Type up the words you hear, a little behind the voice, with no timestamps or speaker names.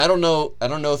I don't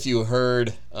know if you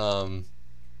heard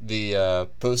the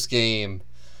post game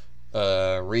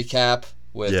recap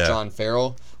with Yeah. John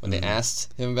Farrell when they Mm-hmm.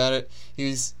 asked him about it.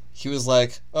 He was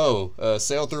like, "Oh,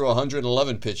 Sale threw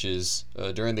 111 pitches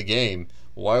during the game.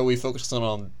 Why are we focusing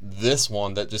on this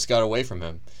one that just got away from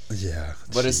him?" Yeah.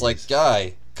 But it's like, Jeez.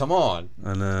 guy, come on.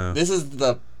 I know. This is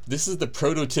the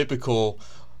prototypical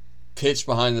pitch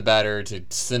behind the batter to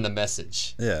send a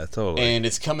message. Yeah, totally. And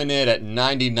it's coming in at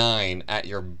 99 at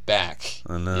your back,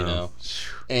 I you know. know.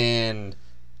 And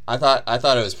I thought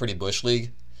it was pretty bush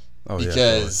league Oh yeah, totally.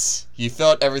 because you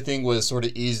felt everything was sort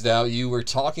of eased out. You were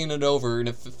talking it over, and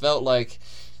it felt like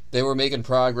they were making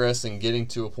progress and getting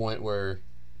to a point where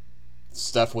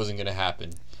stuff wasn't going to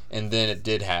happen, and then it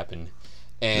did happen.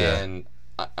 Yeah. And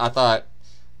I thought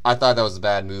that was a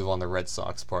bad move on the Red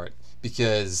Sox part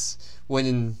because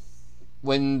when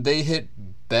they hit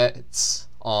bets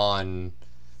on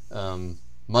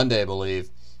Monday, I believe,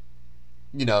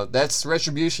 you know, that's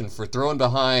retribution for throwing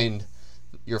behind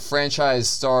your franchise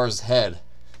star's head.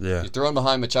 Yeah. You're throwing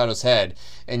behind Machado's head,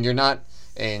 and you're not,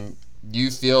 and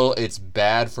you feel it's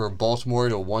bad for Baltimore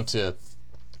to want to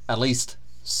at least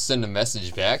send a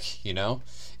message back, you know,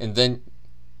 and then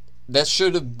that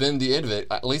should have been the end of it,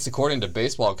 at least according to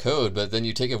baseball code. But then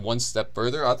you take it one step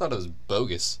further. I thought it was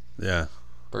bogus, Yeah.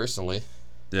 personally.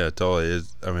 Yeah, totally.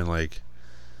 I mean, like,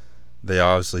 they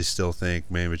obviously still think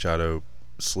Manny Machado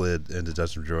slid into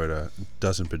Dustin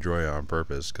Pedroia on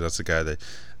purpose because that's the guy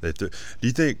they threw. Do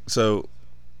you think so?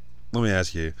 Let me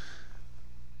ask you.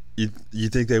 You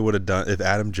think they would have done if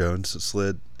Adam Jones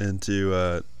slid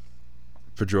into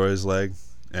Pedroia's leg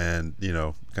and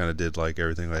kind of did like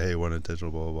everything like, hey, one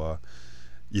intentional, blah blah blah.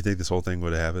 You think this whole thing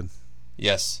would have happened?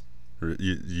 Yes.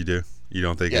 You do? You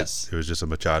don't think Yes. it was just a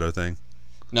Machado thing?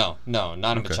 No,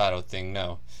 not a Okay. Machado thing.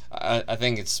 No, I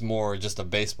think it's more just a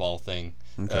baseball thing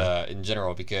Okay. in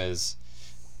general because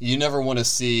you never want to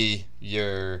see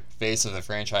your face of the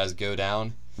franchise go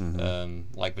down,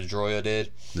 Mm-hmm. like Pedroia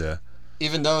did. Yeah.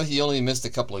 Even though he only missed a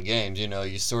couple of games, you know,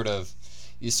 you sort of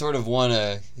want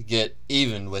to get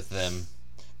even with them.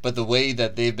 But the way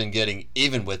that they've been getting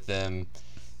even with them,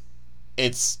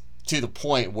 it's to the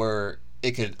point where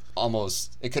it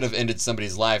could have ended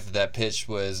somebody's life if that pitch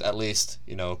was at least,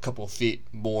 you know, a couple feet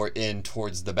more in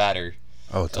towards the batter,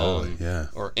 Oh, totally. Yeah.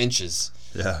 or inches.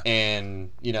 Yeah. And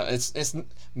you know, it's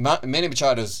Manny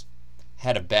Machado's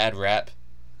had a bad rap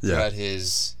Yeah. throughout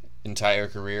his entire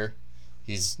career.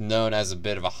 He's known as a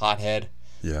bit of a hothead,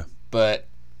 Yeah. but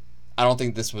I don't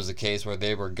think this was a case where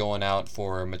they were going out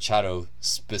for Machado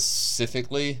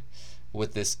specifically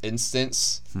with this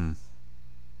instance. Hmm.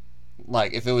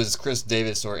 Like, if it was Chris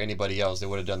Davis or anybody else, they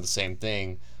would have done the same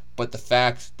thing. But the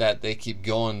fact that they keep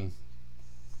going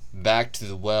back to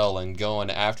the well and going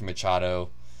after Machado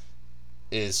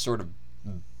is sort of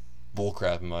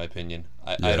bullcrap, in my opinion.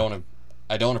 Yeah.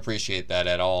 I don't appreciate that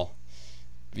at all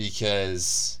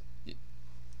because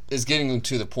it's getting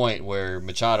to the point where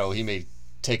Machado, he may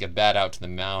take a bat out to the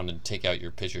mound and take out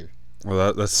your pitcher.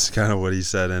 Well, that's kind of what he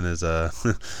said in his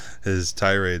his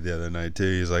tirade the other night too.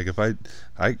 He's like, if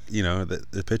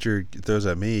the pitcher throws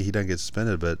at me, he doesn't get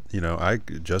suspended, but I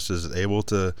just as able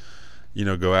to,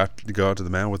 go out to the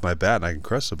mound with my bat and I can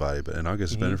crush somebody, and I'll get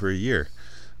suspended for a year.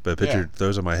 But a pitcher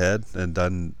throws at my head and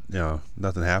doesn't,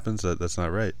 nothing happens. That's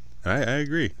not right. I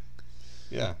agree.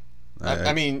 Yeah.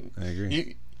 I mean, I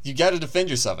agree. you got to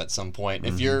defend yourself at some point.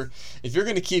 Mm-hmm. If you're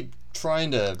going to keep trying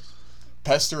to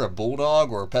pester a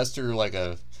bulldog or pester like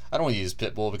I don't want to use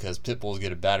pit bull because pit bulls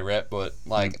get a bad rep, but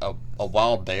like a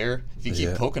wild bear, if you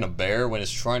keep poking a bear when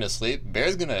it's trying to sleep,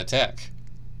 bear's going to attack.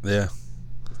 Yeah.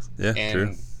 Yeah. And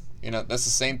True. you know, that's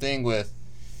the same thing with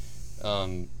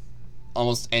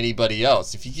almost anybody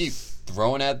else. If you keep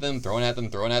throwing at them, they're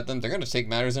going to take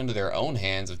matters into their own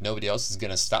hands if nobody else is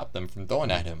going to stop them from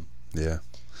throwing at him. Yeah.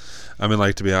 I mean,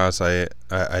 like, to be honest,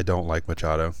 I don't like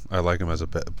Machado. I like him as a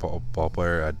ball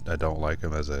player. I don't like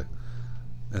him as a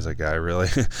guy, really.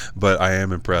 But I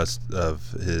am impressed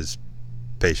of his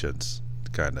patience,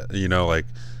 kind of. Like,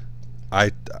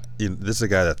 this is a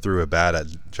guy that threw a bat at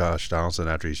Josh Donaldson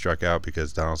after he struck out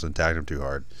because Donaldson tagged him too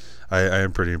hard. I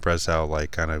am pretty impressed how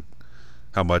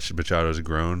much Machado's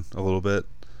grown a little bit.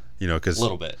 Because A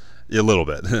little bit. a little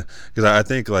bit. Because I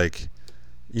think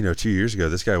 2 years ago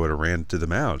this guy would have ran to the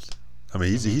mound. I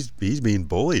mean, he's being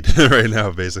bullied right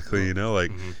now, basically.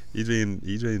 He's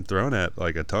being thrown at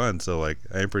like a ton. So I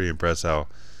am pretty impressed how,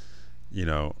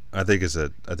 I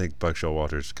think Buck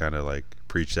Showalter's kind of like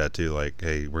preached that too. Like,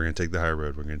 hey, we're gonna take the high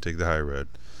road. We're gonna take the high road.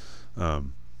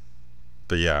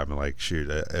 But yeah, I mean, like, shoot,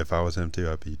 if I was him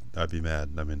too, I'd be mad.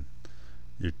 I mean,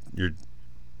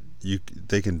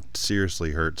 they can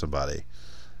seriously hurt somebody,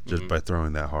 just by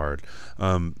throwing that hard.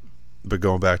 But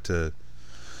going back to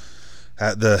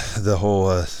the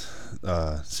whole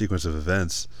sequence of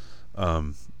events,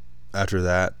 after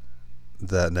that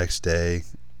next day,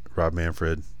 Rob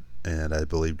Manfred and I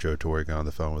believe Joe Torre got on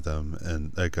the phone with them,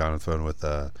 and I got on the phone with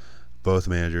both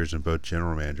managers and both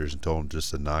general managers and told them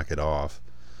just to knock it off.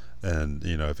 And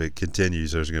if it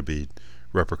continues, there's going to be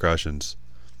repercussions.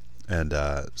 And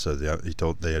so they had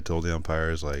told the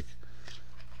umpires, like,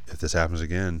 if this happens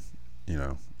again,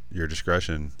 your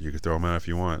discretion, you can throw them out if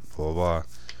you want, blah blah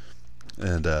blah.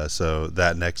 And so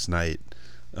that next night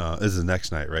is the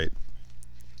next night, right?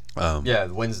 Yeah,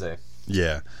 Wednesday.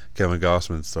 Yeah, Kevin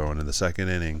Gossman's throwing in the second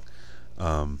inning.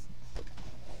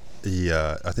 He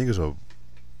I think it was a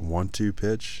 1-2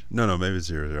 pitch. No, maybe it's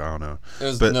 0-0. I don't know. It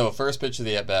was first pitch of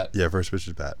the at bat. Yeah, first pitch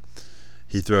of the bat.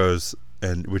 He throws,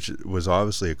 and which was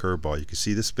obviously a curveball. You could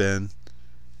see the spin,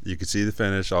 you could see the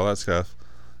finish, all that stuff,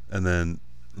 and then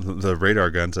the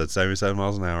radar gun said 77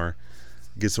 miles an hour.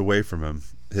 Gets away from him,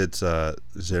 hits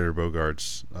Xander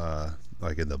Bogaerts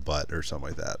like in the butt or something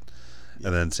like that.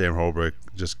 And then Sam Holbrook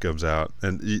just comes out,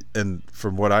 and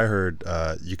from what I heard,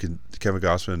 Kevin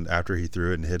Gossman, after he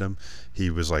threw it and hit him,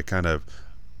 he was like kind of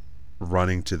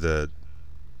running to the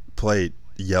plate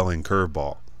yelling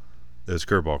curveball. It was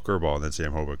curveball, and then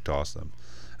Sam Holbrook tossed him.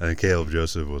 And then Caleb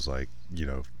Joseph was like,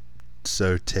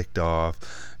 so ticked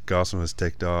off. Gossman was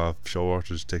ticked off.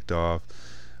 Showalter was ticked off.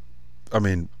 I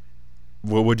mean,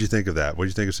 what would you think of that? What do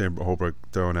you think of Sam Holbrook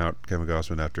throwing out Kevin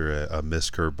Gossman after a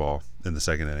missed curveball in the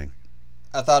second inning?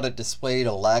 I thought it displayed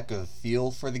a lack of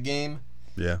feel for the game.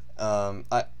 Yeah.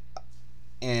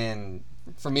 And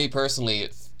for me personally,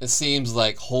 it seems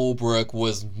like Holbrook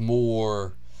was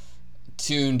more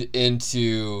tuned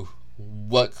into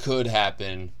what could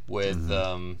happen with,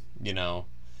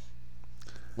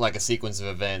 like a sequence of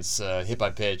events, hit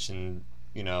by pitch, and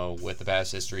with the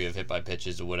past history of hit by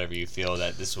pitches or whatever, you feel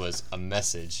that this was a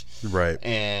message, right?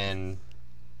 And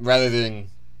rather than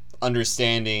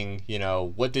understanding,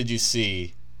 what did you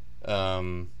see?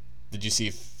 Did you see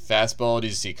fastball? Did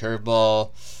you see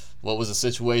curveball? What was the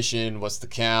situation? What's the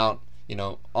count?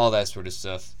 All that sort of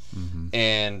stuff. Mm-hmm.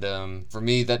 And for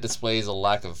me, that displays a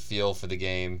lack of feel for the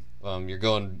game. You're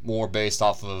going more based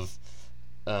off of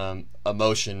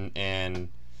emotion and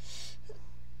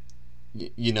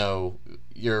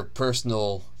your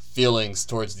personal feelings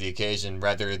towards the occasion,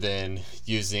 rather than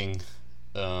using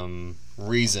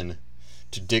reason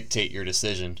to dictate your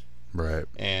decision. Right.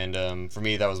 And for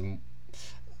me, that was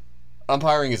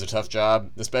umpiring is a tough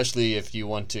job, especially if you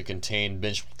want to contain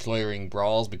bench clearing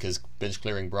brawls, because bench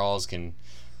clearing brawls can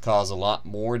cause a lot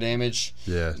more damage.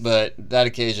 Yeah. But that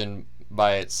occasion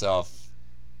by itself,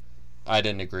 I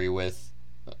didn't agree with,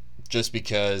 just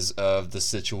because of the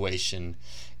situation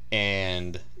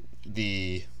and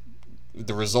the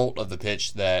result of the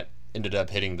pitch that ended up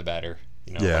hitting the batter.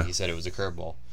 Like you said, it was a curveball.